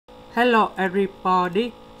Hello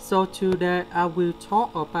everybody, so today I will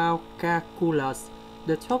talk about calculus.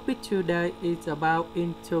 The topic today is about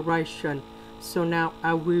integration. So now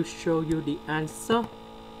I will show you the answer.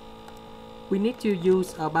 We need to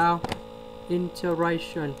use about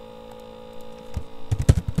integration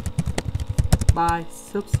by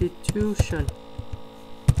substitution.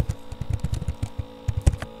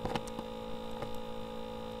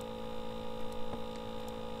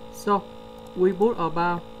 So we put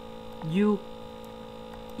about u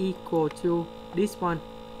equal to this one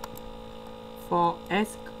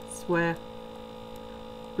 4x squared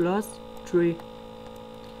plus 3.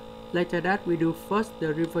 Later that we do first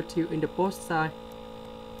derivative in the both side.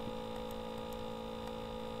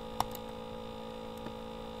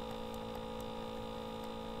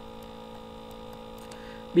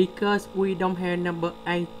 Because we don't have number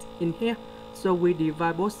 8 in here, so we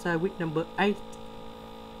divide both sides with number 8.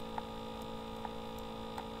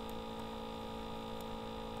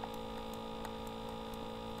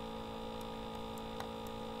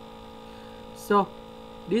 So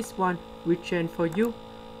this one we change for u,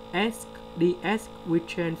 s ds we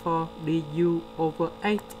change for du over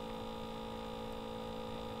 8.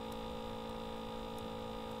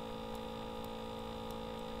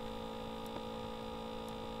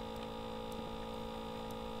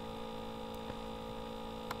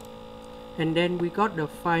 And then we got the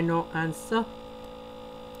final answer.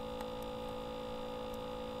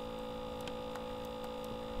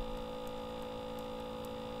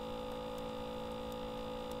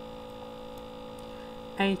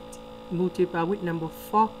 Eight multiplied with number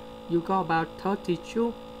 4, you got about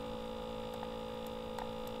 32.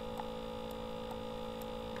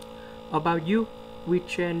 About u, we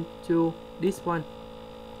change to this one.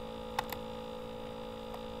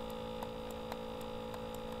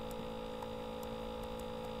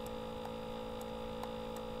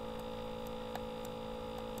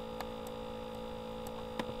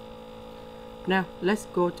 Now let's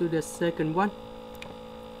go to the second one.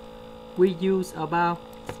 We use about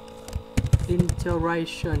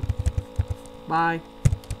integration by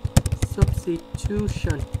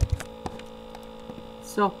substitution.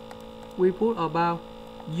 So we put about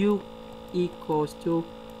u equals to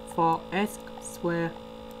 4x squared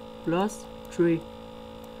plus 3.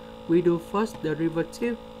 We do first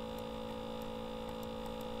derivative.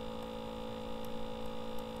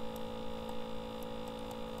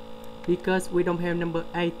 Because we don't have number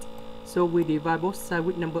 8, so we divide both sides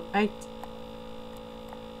with number 8.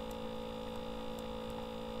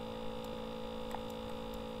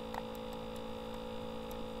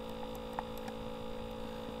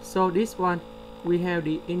 So this one we have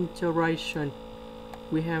the integration.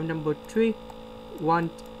 We have number 3 1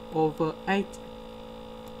 over 8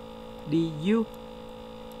 du.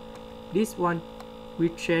 This one we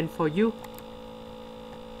change for u.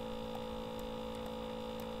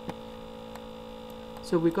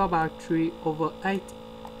 So we got about 3 over 8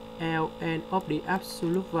 ln of the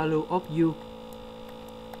absolute value of u.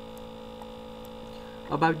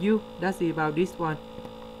 About u, that's about this one.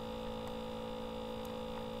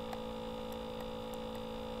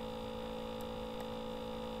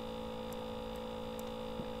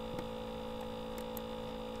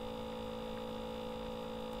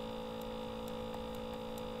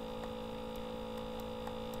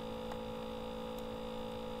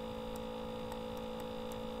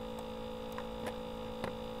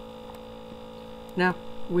 Now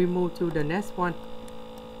we move to the next one.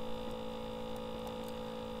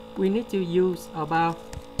 We need to use about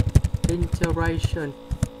integration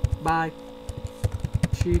by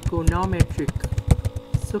trigonometric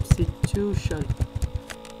substitution.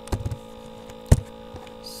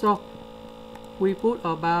 So we put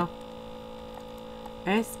about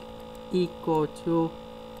s equal to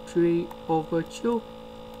 3 over 2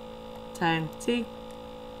 tan t.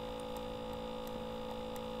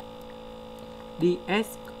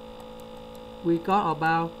 ds we got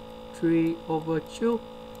about 3 over 2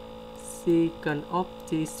 secant of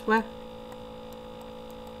t squared.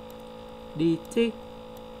 dt,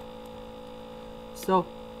 so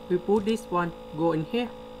we put this one go in here.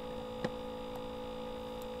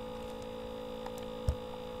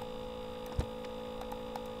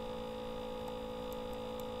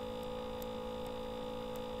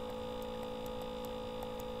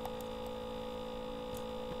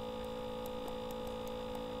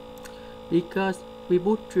 Because we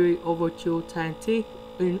put 3 over 2 tan t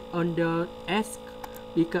in under s,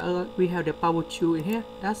 because we have the power 2 in here,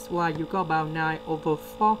 that's why you got about 9 over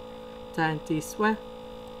 4 tan t squared,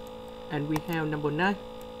 and we have number 9.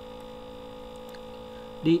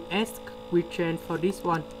 The s we change for this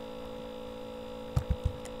one.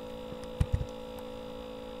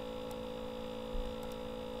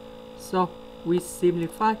 So we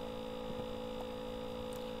simplify.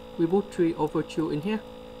 We put 3 over 2 in here,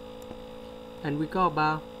 and we got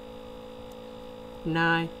about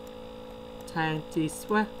 9 times t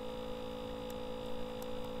squared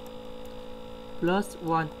plus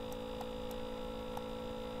 1,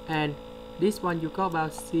 and this one you got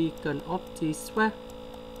about secant of t squared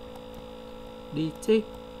dt.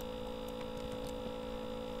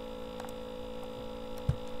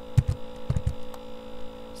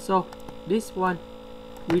 So this one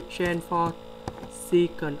we change for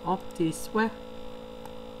secant of t squared.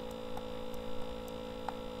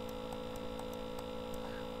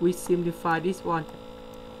 We simplify this one,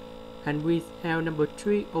 and we have number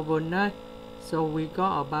 3 over 9, so we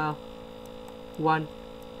got about 1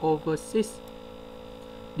 over 6.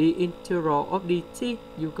 The integral of dt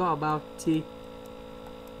you got about t.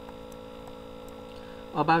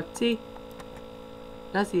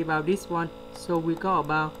 That's about this one, so we got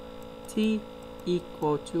about t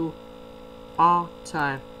equal to r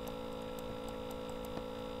time,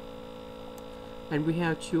 and we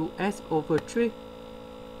have 2s over 3.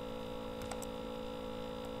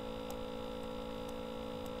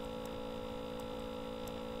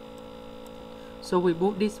 So we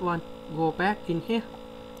put this one go back in here.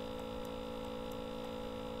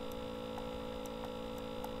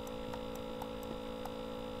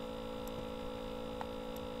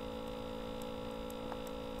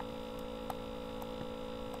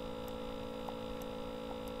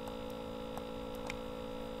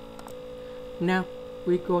 Now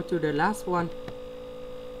we go to the last one.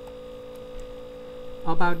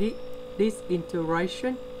 About this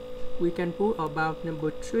integration, we can put about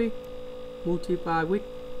number 3 multiply with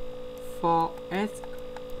 4x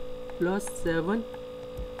plus 7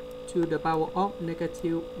 to the power of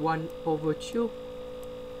negative 1 over 2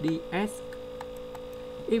 ds.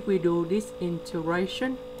 If we do this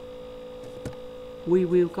integration, we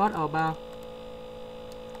will got about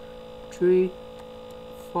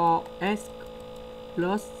 4x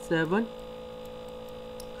plus 7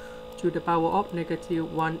 to the power of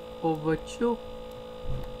negative 1 over 2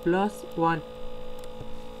 plus 1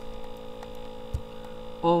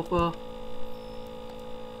 over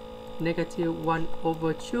negative 1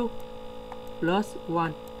 over 2 plus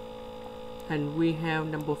 1, and we have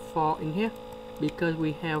number 4 in here because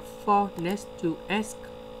we have 4 next to s,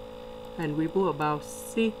 and we put about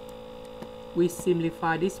c. We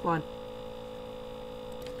simplify this one,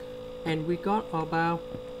 and we got about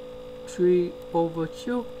 3 over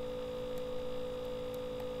 2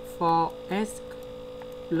 4s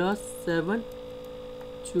plus 7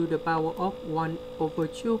 to the power of 1 over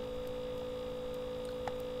 2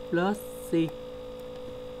 plus c,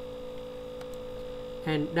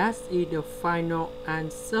 and that is the final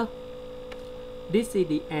answer. This is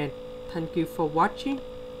the end. Thank you for watching.